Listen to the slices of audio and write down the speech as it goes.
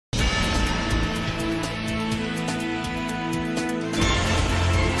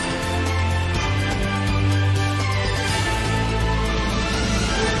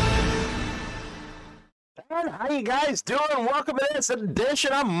How you guys doing? Welcome to this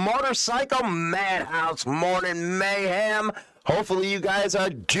edition of Motorcycle Madhouse Morning Mayhem. Hopefully you guys are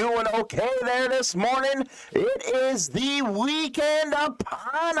doing okay there this morning. It is the weekend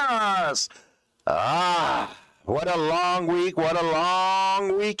upon us. What a long week. What a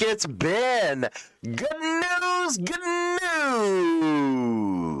long week it's been. Good news, good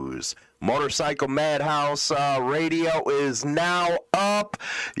news. Motorcycle Madhouse Radio is now up.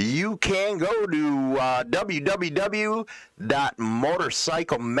 You can go to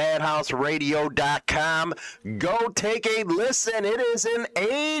www.motorcyclemadhouseradio.com. Go take a listen. It is an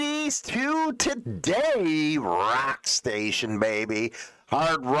 80s to today rock station, baby.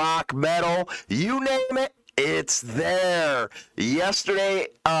 Hard rock, metal, you name it. It's there. Yesterday,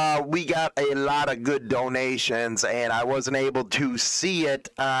 we got a lot of good donations, and I wasn't able to see it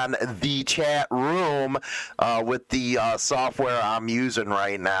on the chat room with the software I'm using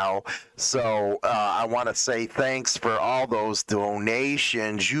right now. So I want to say thanks for all those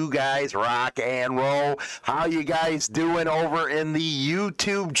donations. You guys rock and roll. How you guys doing over in the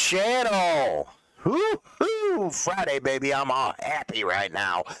YouTube channel? Woo-hoo! Friday, baby. I'm all happy right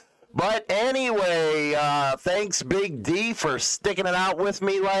now. But anyway, thanks Big D for sticking it out with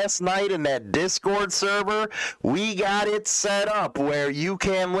me last night in that Discord server. We got it set up where you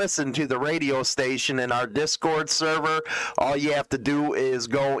can listen to the radio station in our Discord server. All you have to do is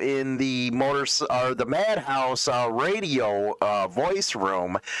go in the Madhouse radio voice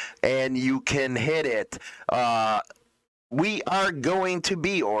room, and you can hit it. We are going to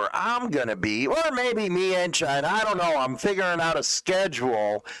be, or I'm going to be, or maybe me and China, I don't know. I'm figuring out a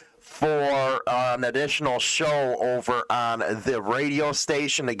schedule for an additional show over on the radio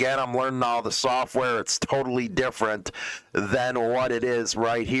station. Again, I'm learning all the software. It's totally different than what it is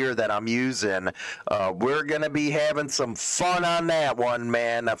right here that I'm using. We're going to be having some fun on that one,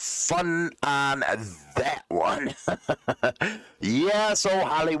 man. Fun on that one. Yeah, so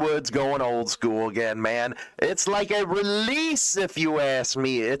Hollywood's going old school again, man. It's like a release, if you ask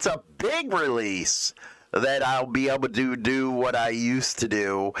me. It's a big release that I'll be able to do what I used to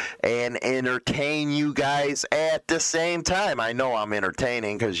do and entertain you guys at the same time. I know I'm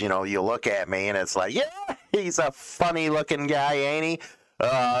entertaining because, you know, you look at me and it's like, yeah, he's a funny looking guy, ain't he?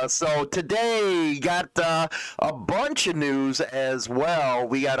 So today got a bunch of news as well.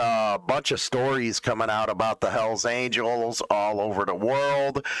 We got a bunch of stories coming out about the Hells Angels all over the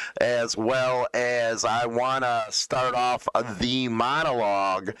world, as well as I want to start off the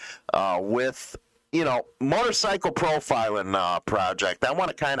monologue with, you know, motorcycle profiling project. I want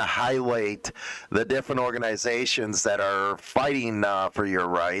to kind of highlight the different organizations that are fighting for your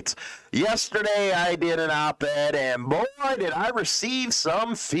rights. Yesterday, I did an op-ed, and boy, did I receive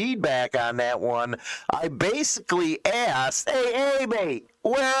some feedback on that one. I basically asked, hey, mate,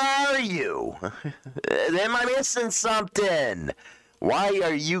 where are you? Am I missing something? Why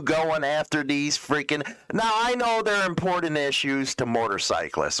are you going after these freaking... Now, I know they're important issues to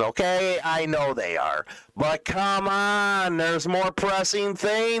motorcyclists, okay? I know they are. But come on, there's more pressing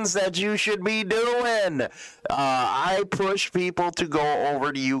things that you should be doing. I push people to go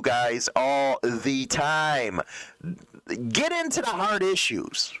over to you guys all the time. Get into the hard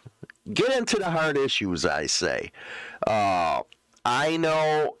issues. Get into the hard issues, I say. I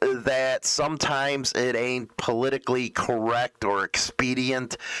know that sometimes it ain't politically correct or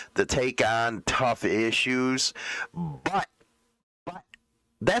expedient to take on tough issues, but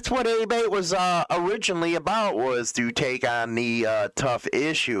that's what A-Bait was originally about, was to take on the tough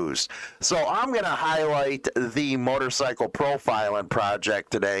issues. So I'm going to highlight the Motorcycle Profiling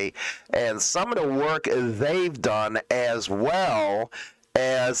Project today and some of the work they've done, as well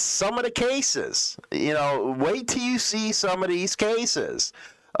as some of the cases. You know, wait till you see some of these cases.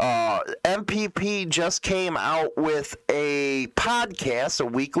 MPP just came out with a podcast, a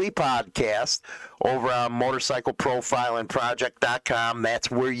weekly podcast, over on motorcycleprofilingproject.com.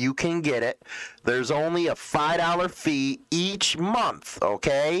 That's where you can get it. There's only a $5 fee each month,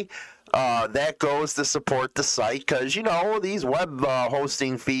 okay? That goes to support the site because, you know, these web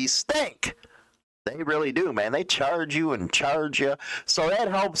hosting fees stink. They really do, man. They charge you and charge you. So that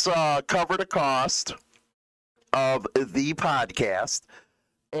helps cover the cost of the podcast.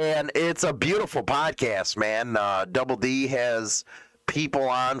 And it's a beautiful podcast, man. Double D has people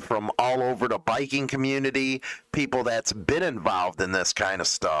on from all over the biking community, people that's been involved in this kind of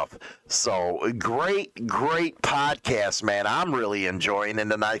stuff. So great podcast, man. I'm really enjoying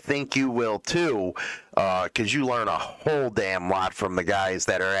it, and I think you will too, because you learn a whole damn lot from the guys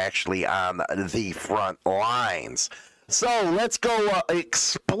that are actually on the front lines. So let's go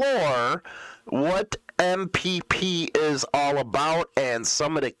explore what MPP is all about and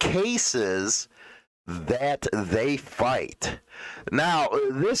some of the cases that they fight. Now,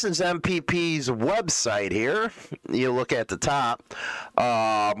 this is MPP's website here. You look at the top,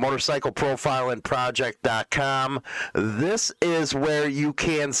 motorcycleprofilingproject.com. This is where you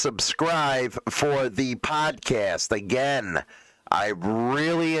can subscribe for the podcast. Again, I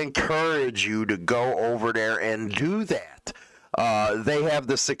really encourage you to go over there and do that. They have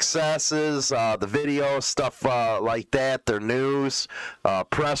the successes, the video, stuff like that, their news,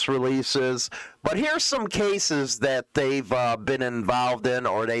 press releases. But here's some cases that they've been involved in,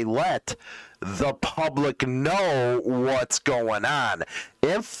 or they let the public know what's going on.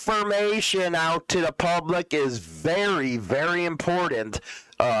 Information out to the public is very, very important.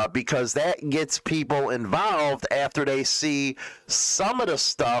 Because that gets people involved after they see some of the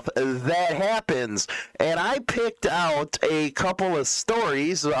stuff that happens. And I picked out a couple of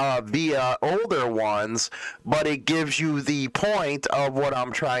stories via older ones, but it gives you the point of what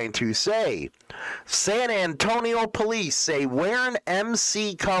I'm trying to say. San Antonio police say wearing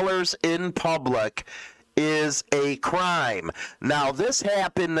MC colors in public is a crime. Now, this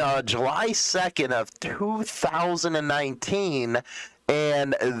happened July 2nd of 2019.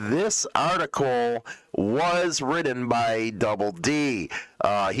 And this article was written by Double D.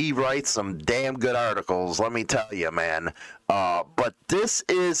 He writes some damn good articles, let me tell you, man. But this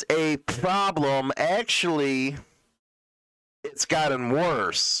is a problem. Actually, it's gotten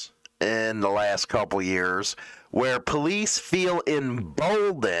worse in the last couple years, where police feel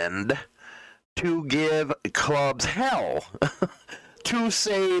emboldened to give clubs hell, to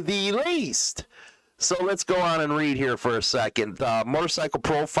say the least. So let's go on and read here for a second. Motorcycle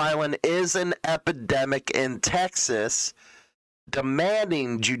profiling is an epidemic in Texas,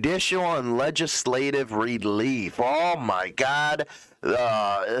 demanding judicial and legislative relief. Oh my God.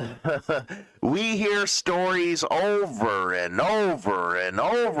 We hear stories over and over and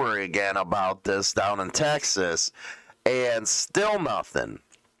over again about this down in Texas, and still nothing.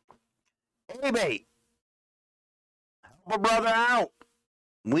 Hey, mate, help a brother out.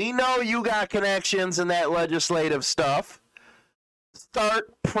 We know you got connections in that legislative stuff.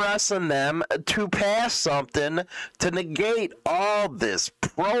 Start pressing them to pass something to negate all this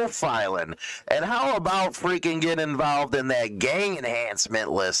profiling. And how about freaking get involved in that gang enhancement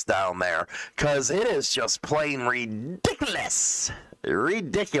list down there? Because it is just plain ridiculous.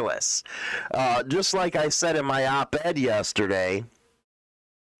 Ridiculous. Just like I said in my op-ed yesterday,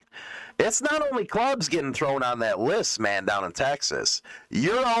 it's not only clubs getting thrown on that list, man, down in Texas.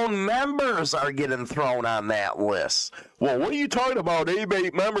 Your own members are getting thrown on that list. Well, what are you talking about,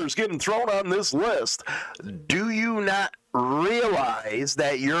 ABATE members getting thrown on this list? Do you not realize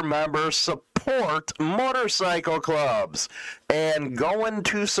that your members support motorcycle clubs and going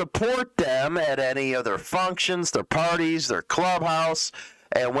to support them at any of their functions, their parties, their clubhouse?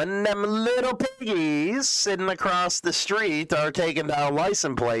 And when them little piggies sitting across the street are taking down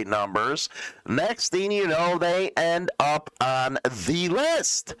license plate numbers, next thing you know, they end up on the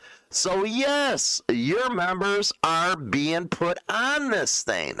list. So yes, your members are being put on this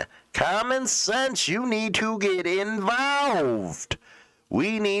thing. Common sense, you need to get involved.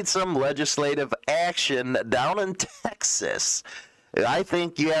 We need some legislative action down in Texas. I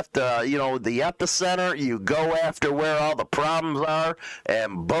think you have to, the epicenter, you go after where all the problems are,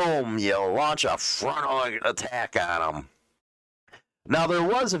 and boom, you launch a frontal attack on them. Now, there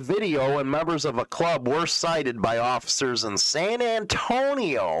was a video, and members of a club were cited by officers in San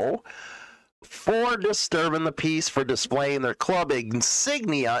Antonio for disturbing the peace for displaying their club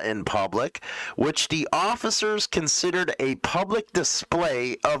insignia in public, which the officers considered a public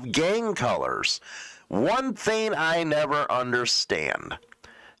display of gang colors. One thing I never understand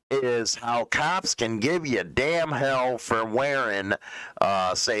is how cops can give you damn hell for wearing,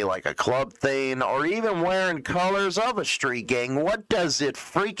 say, like a club thing, or even wearing colors of a street gang. What does it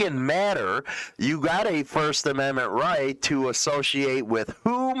freaking matter? You got a First Amendment right to associate with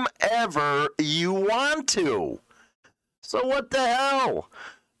whomever you want to. So what the hell?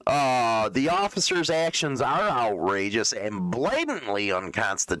 The officers' actions are outrageous and blatantly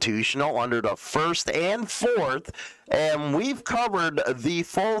unconstitutional under the First and Fourth, and we've covered the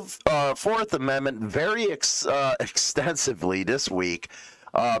Fourth Amendment very extensively this week.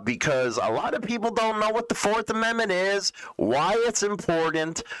 Because a lot of people don't know what the Fourth Amendment is, why it's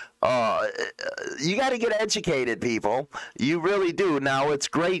important. You got to get educated, people. You really do. Now, it's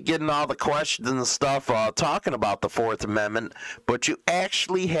great getting all the questions and stuff talking about the Fourth Amendment, but you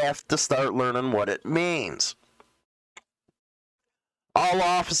actually have to start learning what it means. All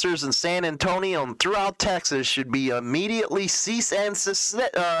officers in San Antonio and throughout Texas should be immediately cease and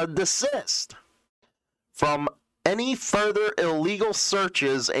desist from any further illegal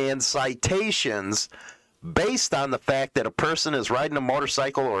searches and citations based on the fact that a person is riding a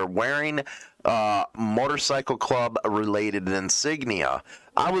motorcycle or wearing motorcycle club related insignia.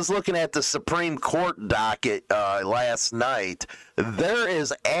 I was looking at the Supreme Court docket last night. There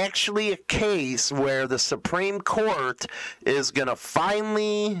is actually a case where the Supreme Court is going to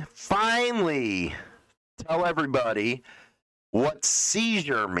finally tell everybody what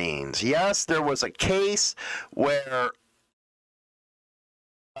seizure means. Yes, there was a case where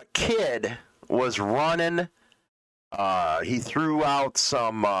a kid was running. He threw out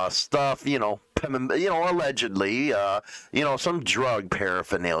some stuff, allegedly, some drug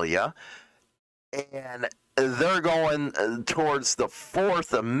paraphernalia, and they're going towards the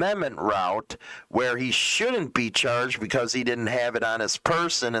Fourth Amendment route where he shouldn't be charged because he didn't have it on his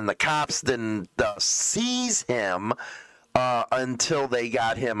person, and the cops didn't seize him until they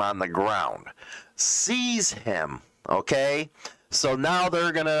got him on the ground. Seize him, okay? So now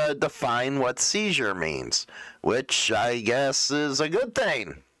they're going to define what seizure means, which I guess is a good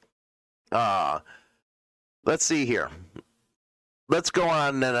thing. Let's see here. Let's go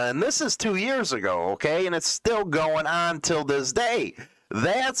on, and this is 2 years ago, okay? And it's still going on till this day.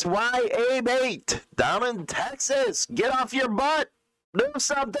 That's why Abe 8 down in Texas, get off your butt, do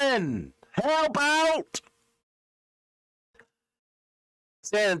something, help out.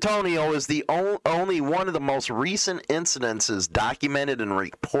 San Antonio is the only one of the most recent incidences documented and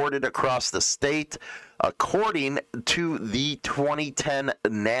reported across the state, according to the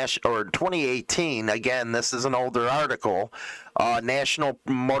 2018. Again, this is an older article. National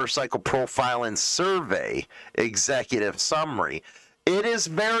Motorcycle Profiling Survey Executive Summary. It is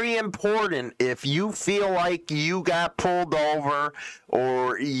very important if you feel like you got pulled over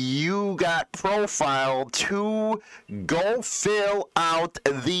or you got profiled to go fill out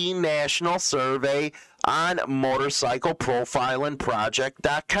the national survey on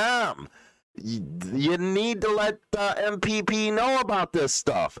motorcycleprofilingproject.com. You need to let the MPP know about this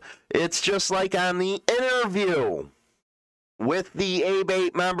stuff. It's just like on the interview with the Abe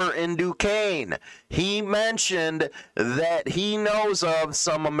 8 member in Duquesne. He mentioned that he knows of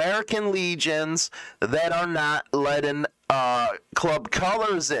some American Legions that are not letting club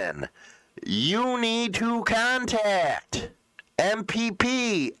colors in. You need to contact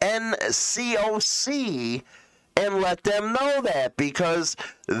MPP, NCOC, and let them know that, because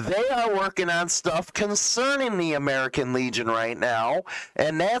they are working on stuff concerning the American Legion right now,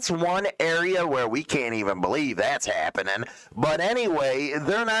 and that's one area where we can't even believe that's happening. But anyway,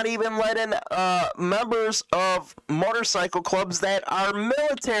 they're not even letting members of motorcycle clubs that are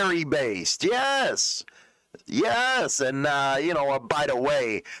military-based. Yes, and, by the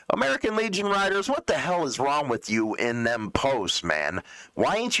way, American Legion riders, what the hell is wrong with you in them posts, man?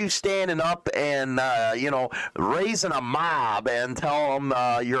 Why ain't you standing up and, raising a mob and tell them,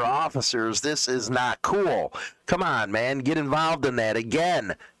 your officers, this is not cool? Come on, man, get involved in that.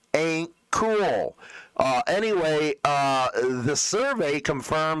 Again, ain't cool. Anyway, the survey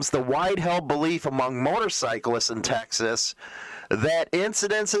confirms the wide-held belief among motorcyclists in Texas that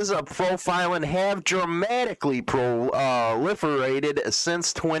incidences of profiling have dramatically proliferated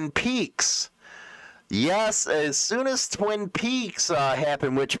since Twin Peaks. Yes, as soon as Twin Peaks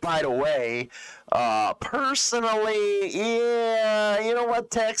happened, which, by the way, personally, yeah, you know what,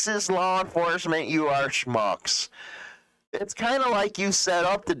 Texas law enforcement, you are schmucks. It's kind of like you set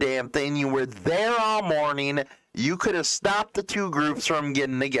up the damn thing. You were there all morning. You could have stopped the two groups from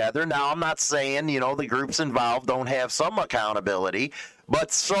getting together. Now, I'm not saying, the groups involved don't have some accountability,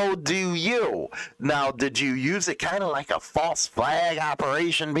 but so do you. Now, did you use it kind of like a false flag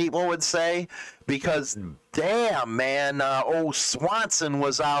operation, people would say? Because, damn, man, old Swanson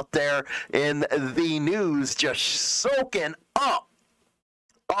was out there in the news just soaking up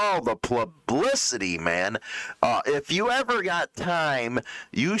all the publicity, man. If you ever got time,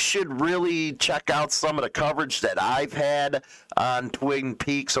 you should really check out some of the coverage that I've had on Twin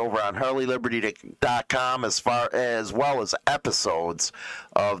Peaks over on HurleyLiberty.com, as well as episodes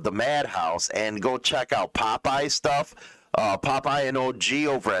of the Madhouse, and go check out Popeye stuff. Popeye and OG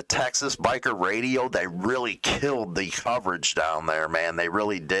over at Texas Biker Radio, they really killed the coverage down there, man. They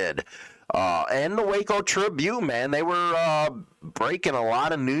really did. And the Waco Tribune, man, they were breaking a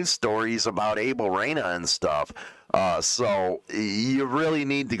lot of news stories about Abel Reyna and stuff. So you really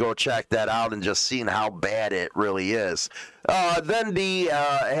need to go check that out and just seeing how bad it really is. Then D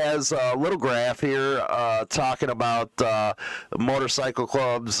has a little graph here talking about motorcycle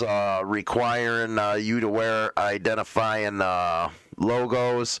clubs requiring you to wear identifying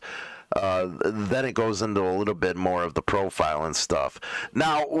logos. then it goes into a little bit more of the profile and stuff.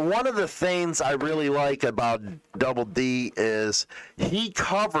 Now, one of the things I really like about Double D is he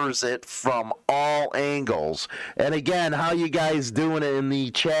covers it from all angles. And again, how you guys doing it in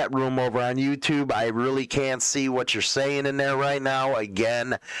the chat room over on YouTube? I really can't see what you're saying in there right now.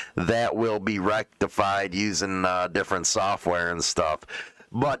 Again, that will be rectified using different software and stuff.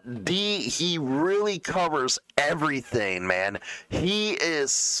 But D, he really covers everything, man. He is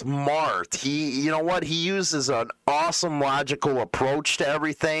smart. You know what? He uses an awesome logical approach to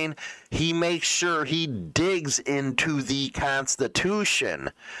everything. He makes sure he digs into the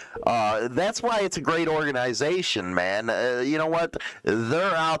Constitution. That's why it's a great organization, man. You know what?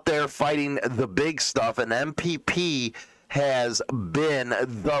 They're out there fighting the big stuff, and MPP has been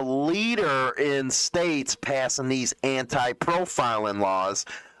the leader in states passing these anti-profiling laws.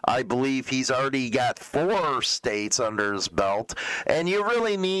 I believe he's already got 4 states under his belt, and you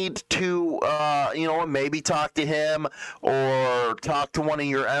really need to, maybe talk to him or talk to one of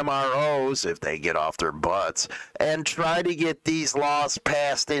your MROs if they get off their butts and try to get these laws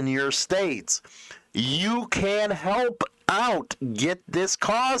passed in your states. You can help out, get this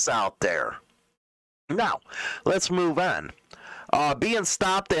cause out there. Now, let's move on. Being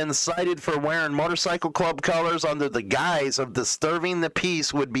stopped and cited for wearing motorcycle club colors under the guise of disturbing the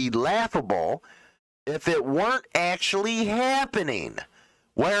peace would be laughable if it weren't actually happening.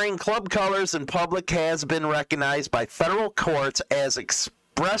 Wearing club colors in public has been recognized by federal courts as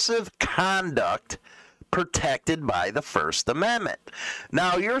expressive conduct protected by the First Amendment.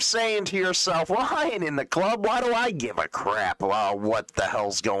 Now, you're saying to yourself, well, I ain't in the club. Why do I give a crap what the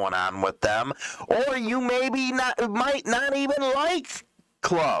hell's going on with them? Or you might not even like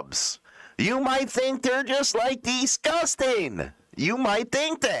clubs. You might think they're just like disgusting. You might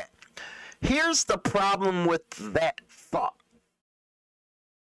think that. Here's the problem with that thought.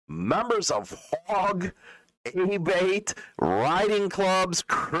 Members of Hog, A-Bait, riding clubs,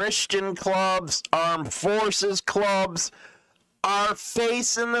 Christian clubs, armed forces clubs are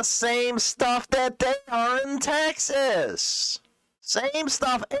facing the same stuff that they are in Texas. Same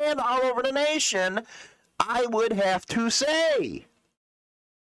stuff, and all over the nation, I would have to say.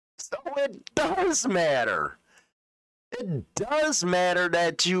 So it does matter. It does matter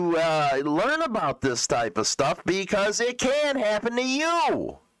that you learn about this type of stuff because it can happen to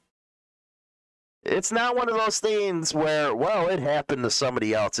you. It's not one of those things where, well, it happened to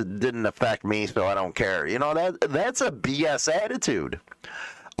somebody else. It didn't affect me, so I don't care. You know, that's a BS attitude.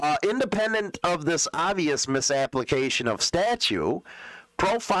 Independent of this obvious misapplication of statute,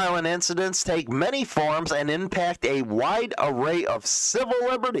 profiling incidents take many forms and impact a wide array of civil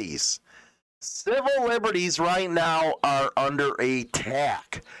liberties. Civil liberties right now are under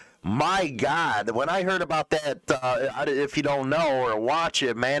attack. My God, when I heard about that, if you don't know or watch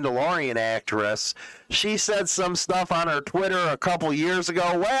it, Mandalorian actress, she said some stuff on her Twitter a couple years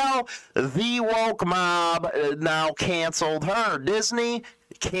ago. Well, the woke mob now canceled her. Disney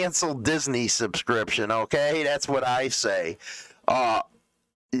canceled Disney subscription, okay? That's what I say.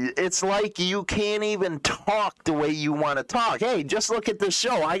 It's like you can't even talk the way you want to talk. Hey, just look at this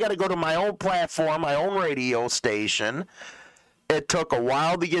show. I got to go to my own platform, my own radio station. It took a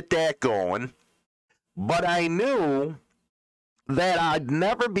while to get that going, but I knew that I'd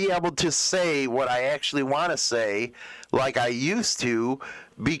never be able to say what I actually want to say like I used to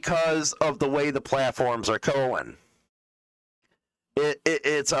because of the way the platforms are going.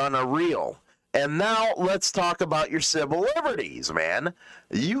 It's unreal. And now let's talk about your civil liberties, man.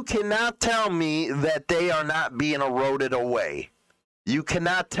 You cannot tell me that they are not being eroded away. You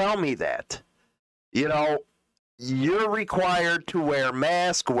cannot tell me that. You know, you're required to wear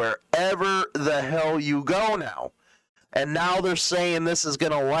masks wherever the hell you go now. And now they're saying this is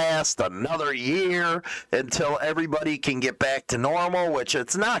going to last another year until everybody can get back to normal, which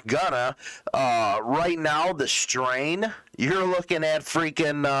it's not gonna. Right now, the strain, you're looking at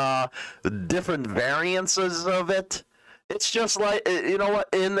freaking different variances of it. It's just like, you know what,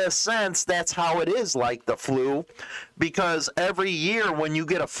 in a sense, that's how it is like the flu. Because every year when you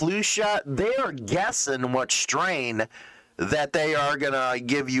get a flu shot, they're guessing what strain that they are going to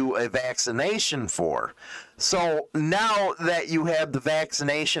give you a vaccination for. So now that you have the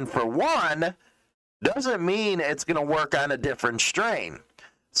vaccination for one, doesn't mean it's going to work on a different strain.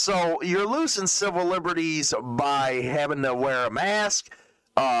 So you're losing civil liberties by having to wear a mask.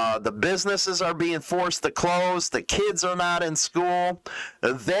 The businesses are being forced to close. The kids are not in school.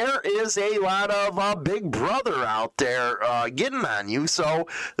 There is a lot of Big Brother out there getting on you. So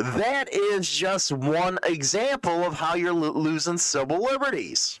that is just one example of how you're losing civil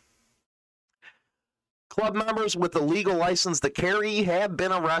liberties. Club members with a legal license to carry have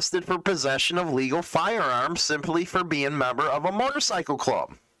been arrested for possession of legal firearms simply for being a member of a motorcycle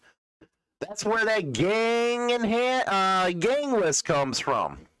club. That's where that gang list comes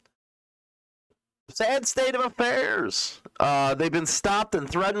from. Sad state of affairs. They've been stopped and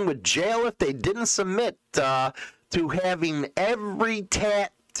threatened with jail if they didn't submit to having every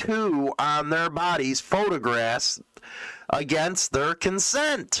tattoo on their bodies photographed against their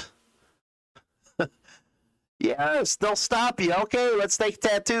consent. Yes, they'll stop you. Okay, let's take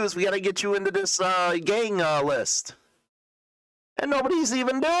tattoos. We got to get you into this gang list. And nobody's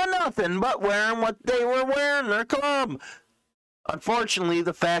even doing nothing but wearing what they were wearing, their club. Unfortunately,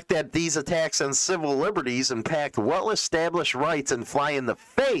 the fact that these attacks on civil liberties impact well-established rights and fly in the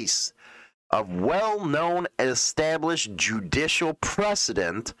face of well-known established judicial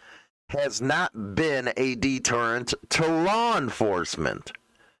precedent has not been a deterrent to law enforcement.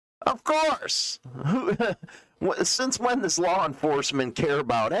 Of course. Since when does law enforcement care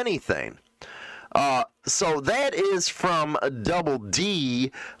about anything? So that is from Double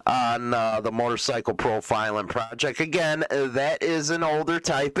D on the Motorcycle Profiling Project. Again, that is an older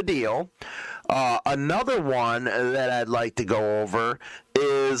type of deal. Another one that I'd like to go over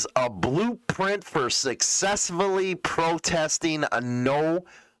is a blueprint for successfully protesting a no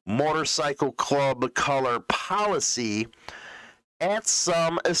motorcycle club color policy at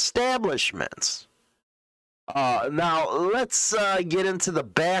some establishments. Now, let's get into the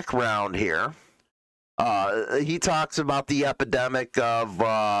background here. He talks about the epidemic of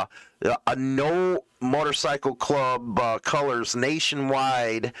a no motorcycle club colors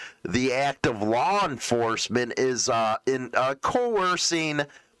nationwide. The act of law enforcement is coercing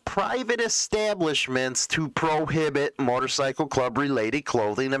private establishments to prohibit motorcycle club related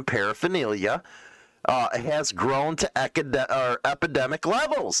clothing and paraphernalia. Has grown to epidemic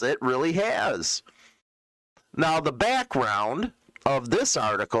levels. It really has. Now, the background of this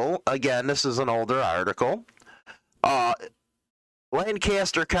article, again, this is an older article.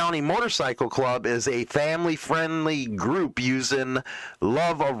 Lancaster County Motorcycle Club is a family-friendly group using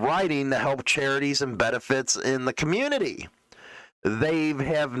love of riding to help charities and benefits in the community. They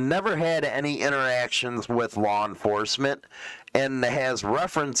have never had any interactions with law enforcement and has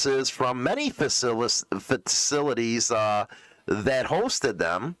references from many facilities that hosted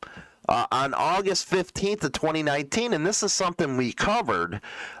them. On August 15th of 2019, and this is something we covered,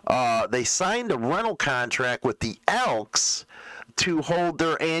 they signed a rental contract with the Elks to hold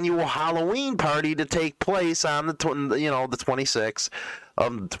their annual Halloween party to take place on the 26th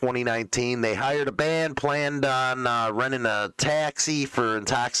of 2019. They hired a band, planned on renting a taxi for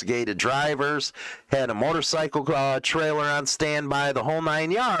intoxicated drivers, had a motorcycle trailer on standby, the whole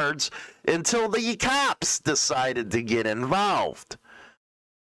 9 yards, until the cops decided to get involved.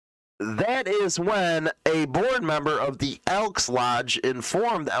 That is when a board member of the Elks Lodge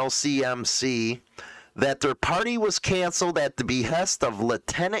informed LCMC that their party was canceled at the behest of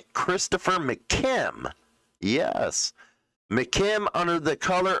Lieutenant Christopher McKim. Yes, McKim under the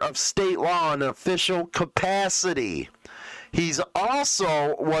color of state law in official capacity. He's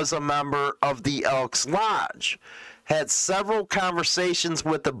also was a member of the Elks Lodge. Had several conversations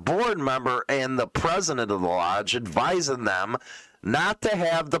with the board member and the president of the lodge, advising them not to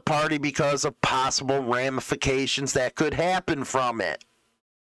have the party because of possible ramifications that could happen from it.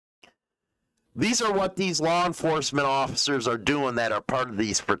 These are what these law enforcement officers are doing that are part of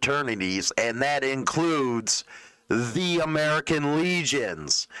these fraternities, and that includes the American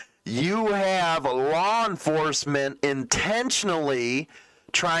Legions. You have law enforcement intentionally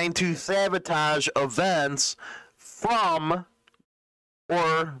trying to sabotage events from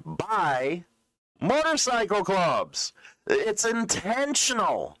or by motorcycle clubs. It's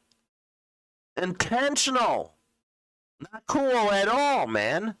intentional. Intentional. Not cool at all,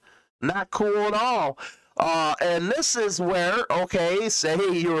 man. Not cool at all. And this is where, okay, say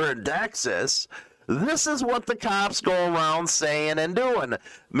you're in Texas. This is what the cops go around saying and doing.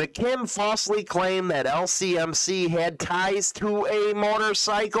 McKim falsely claimed that LCMC had ties to a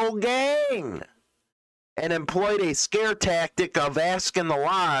motorcycle gang and employed a scare tactic of asking the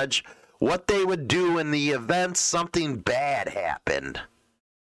lodge what they would do in the event something bad happened.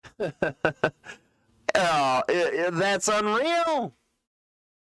 That's unreal.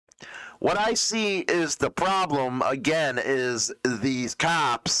 What I see is the problem, again, is these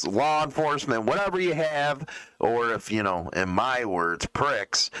cops, law enforcement, whatever you have, or if, in my words,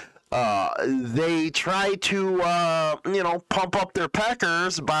 pricks, they try to, pump up their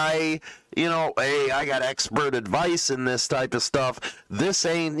peckers by, hey, I got expert advice in this type of stuff. This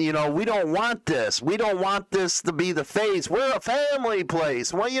ain't, we don't want this. We don't want this to be the phase. We're a family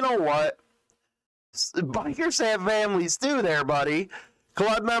place. Well, you know what? Bikers have families too there, buddy.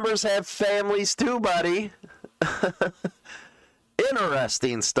 Club members have families too, buddy.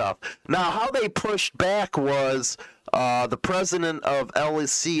 Interesting stuff. Now, how they pushed back was the president of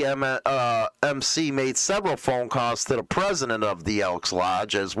LCMC made several phone calls to the president of the Elks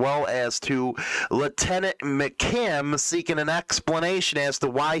Lodge, as well as to Lieutenant McKim, seeking an explanation as to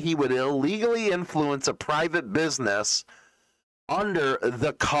why he would illegally influence a private business under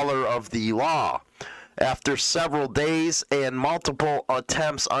the color of the law. After several days and multiple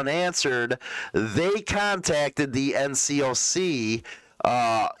attempts unanswered, they contacted the NCOC.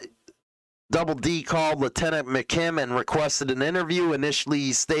 Double D called Lieutenant McKim and requested an interview. Initially,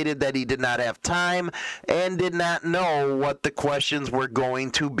 he stated that he did not have time and did not know what the questions were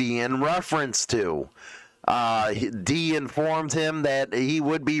going to be in reference to. D informed him that he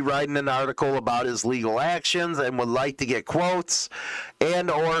would be writing an article about his legal actions and would like to get quotes and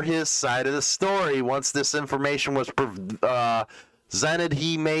or his side of the story. Once this information was presented,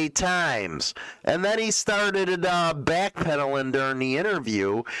 he made times. And then he started backpedaling during the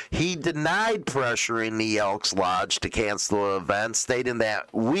interview. He denied pressuring the Elks Lodge to cancel the event, stating that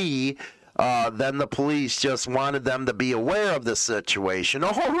then the police just wanted them to be aware of the situation.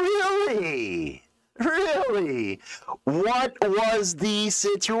 Oh, really? Really? What was the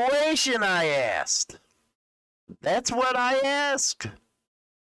situation, I asked. That's what I asked.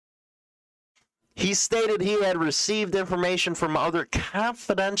 He stated he had received information from other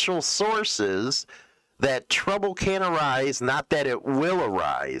confidential sources that trouble can arise, not that it will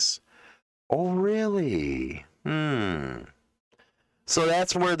arise. Oh, really? So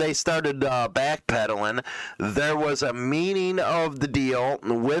that's where they started backpedaling. There was a meeting of the deal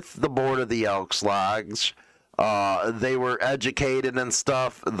with the board of the Elks Lodge. They were educated and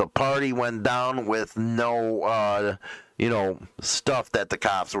stuff. The party went down with no, stuff that the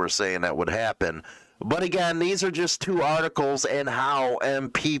cops were saying that would happen. But again, these are just two articles and how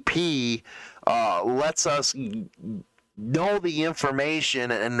MPP lets us know the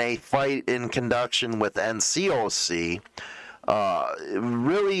information, and they fight in conjunction with NCOC.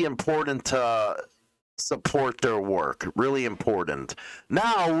 Really important to support their work. Really important.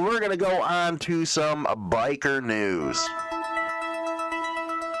 Now we're going to go on to some biker news.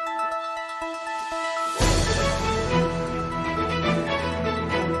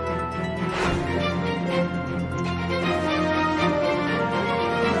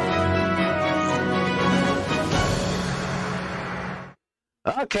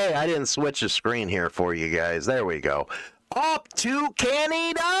 Okay, I didn't switch the screen here for you guys. There we go. Up to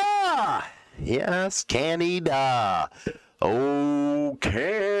Canada! Yes, Canada. Oh,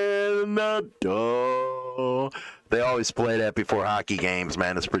 Canada. They always play that before hockey games,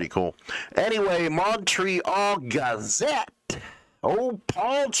 man. It's pretty cool. Anyway, Montreal Gazette. Oh,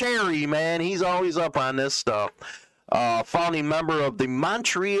 Paul Cherry, man. He's always up on this stuff. Founding member of the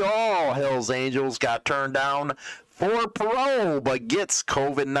Montreal Hells Angels got turned down for parole, but gets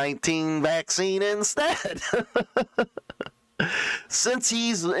COVID-19 vaccine instead. Since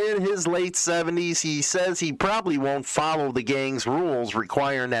he's in his late 70s, he says he probably won't follow the gang's rules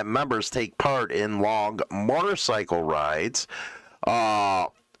requiring that members take part in long motorcycle rides.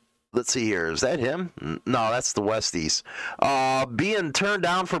 Let's see here. Is that him? No, that's the Westies. Being turned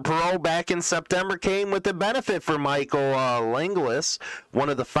down for parole back in September came with a benefit for Michael Langlis, one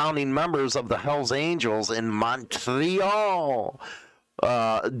of the founding members of the Hells Angels in Montreal.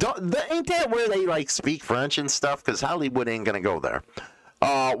 Ain't that where they speak French and stuff? Because Hollywood ain't gonna go there.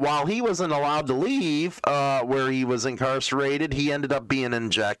 While he wasn't allowed to leave where he was incarcerated, he ended up being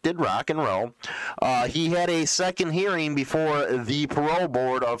injected, rock and roll. He had a second hearing before the Parole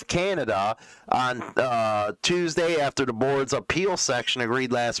Board of Canada on Tuesday after the board's appeal section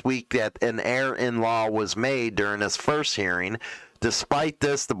agreed last week that an error in law was made during his first hearing. Despite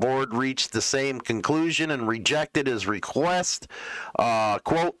this, the board reached the same conclusion and rejected his request.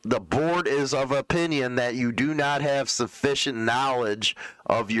 Quote, the board is of opinion that you do not have sufficient knowledge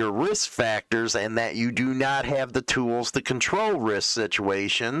of your risk factors and that you do not have the tools to control risk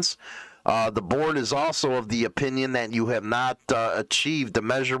situations. The board is also of the opinion that you have not achieved the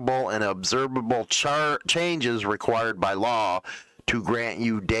measurable and observable changes required by law to grant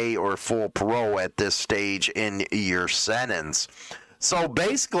you day or full parole at this stage in your sentence. So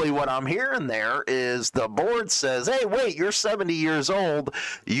basically what I'm hearing there is the board says, hey, wait, you're 70 years old.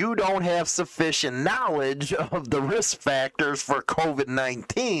 You don't have sufficient knowledge of the risk factors for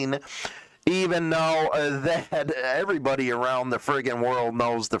COVID-19, even though that everybody around the friggin' world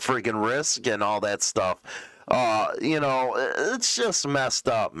knows the friggin' risk and all that stuff. It's just messed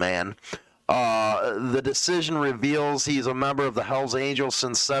up, man. The decision reveals he's a member of the Hells Angels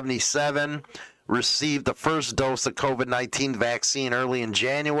since '77. received the first dose of COVID-19 vaccine early in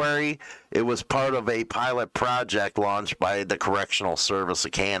January. It was part of a pilot project launched by the Correctional Service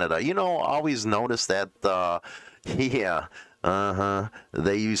of Canada. You know, always notice that,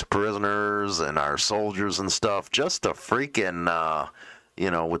 they use prisoners and our soldiers and stuff just to freaking,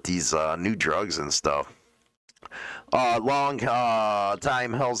 with these new drugs and stuff. Long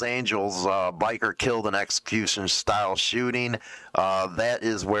time Hells Angels biker killed in execution-style shooting. That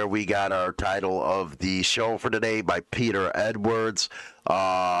is where we got our title of the show for today by Peter Edwards.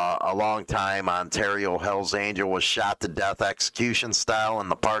 A long-time Ontario Hells Angel was shot to death execution-style in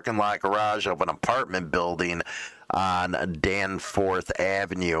the parking lot garage of an apartment building on Danforth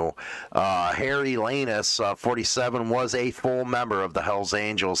Avenue. Harry Lanus, 47, was a full member of the Hells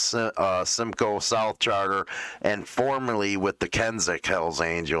Angels Simcoe South Charter and formerly with the Keswick Hells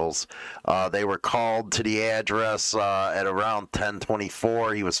Angels. They were called to the address at around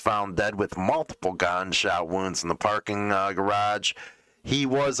 10:24. He was found dead with multiple gunshot wounds in the parking garage. He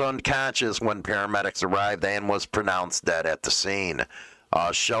was unconscious when paramedics arrived and was pronounced dead at the scene.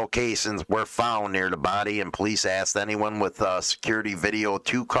 Shell casings were found near the body, and police asked anyone with security video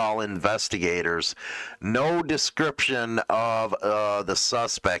to call investigators. No description of the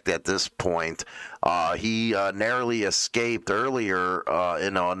suspect at this point. He narrowly escaped earlier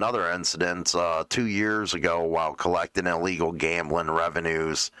in another incident 2 years ago while collecting illegal gambling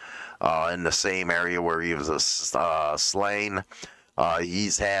revenues in the same area where he was slain.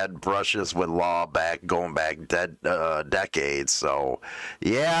 He's had brushes with law going back decades. So,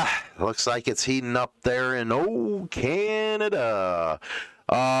 yeah, looks like it's heating up there in old Canada.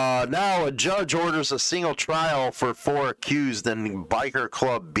 Now a judge orders a single trial for 4 accused in biker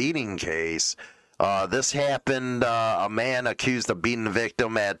club beating case. This happened, a man accused of beating the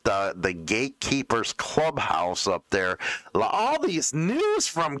victim at the Gatekeepers Clubhouse up there. All these news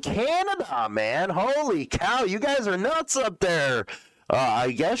from Canada, man. Holy cow, you guys are nuts up there.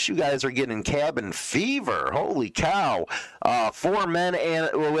 I guess you guys are getting cabin fever. Holy cow. 4 men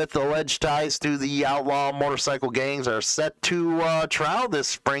with alleged ties to the outlaw motorcycle gangs are set to trial this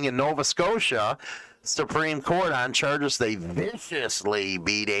spring in Nova Scotia Supreme Court on charges they viciously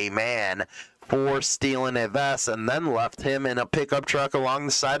beat a man for stealing a vest and then left him in a pickup truck along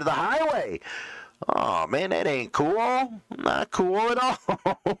the side of the highway. Oh, man, that ain't cool. Not cool at all.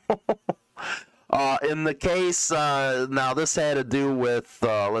 In the case, now this had to do with,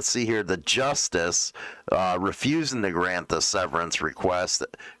 let's see here, the justice refusing to grant the severance request.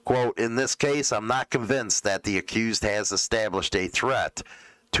 Quote, in this case, I'm not convinced that the accused has established a threat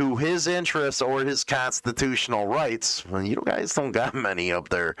to his interests or his constitutional rights. Well, you guys don't got many up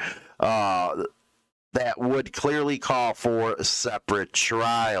there. That would clearly call for separate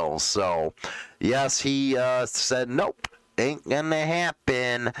trials. So, yes, he said, nope, ain't gonna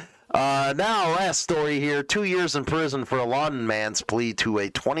happen. Now, last story here. 2 years in prison for a lawman's plea to a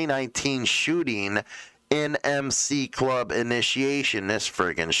 2019 shooting in MC Club initiation. This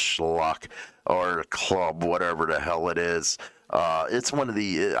friggin' schluck, or club, whatever the hell it is. It's one of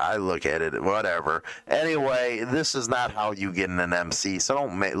the, I look at it, whatever. Anyway, this is not how you get in an MC, so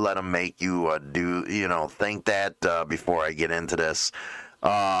don't let them make you think that before I get into this.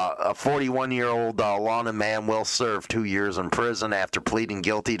 A 41-year-old Lawton man will serve 2 years in prison after pleading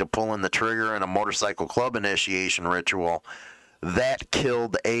guilty to pulling the trigger in a motorcycle club initiation ritual that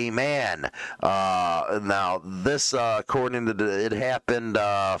killed a man. Now, this, according to it happened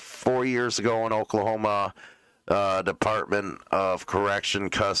 4 years ago in Oklahoma Department of Correction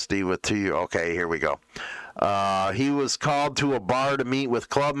custody with 2 years. Okay, here we go. He was called to a bar to meet with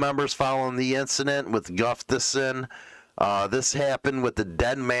club members following the incident with Gustafson. This happened with the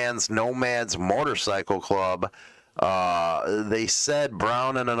Dead Man's Nomads Motorcycle Club. They said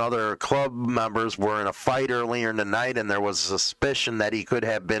Brown and another club members were in a fight earlier in the night, and there was a suspicion that he could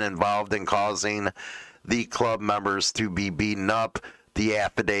have been involved in causing the club members to be beaten up. The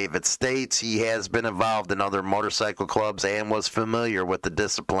affidavit states he has been involved in other motorcycle clubs and was familiar with the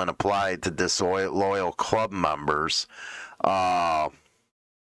discipline applied to disloyal club members.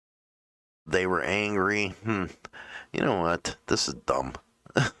 They were angry. You know what? This is dumb.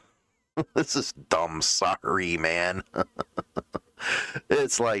 This is dumb. Sorry, man.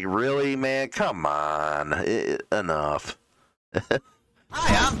 It's like, really, man? Come on. Enough.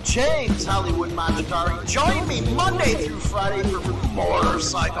 Hi, I'm James Hollywood Majikari. Join me Monday through Friday for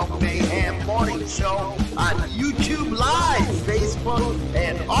Motorcycle Mayhem Morning Show on YouTube Live, Facebook,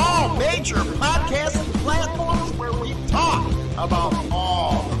 and all major podcasting platforms where we talk about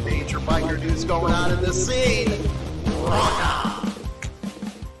all the major biker news going on in the scene. Rock on!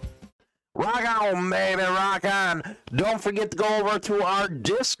 Rock on, baby, rock on. Don't forget to go over to our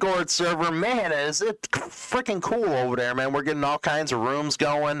Discord server. Man, is it freaking cool over there, man. We're getting all kinds of rooms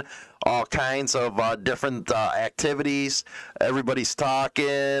going, all kinds of different activities. Everybody's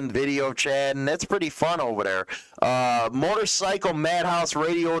talking, video chatting. It's pretty fun over there.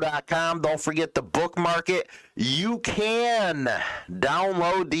 MotorcycleMadhouseRadio.com. Don't forget to bookmark it. You can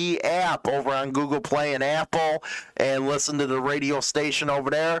download the app over on Google Play and Apple and listen to the radio station over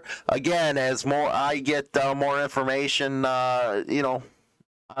there. Again, as I get more information,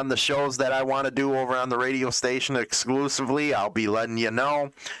 on the shows that I want to do over on the radio station exclusively, I'll be letting you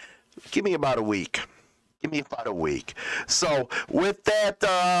know. Give me about a week. So with that,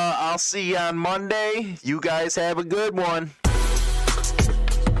 I'll see you on Monday. You guys have a good one.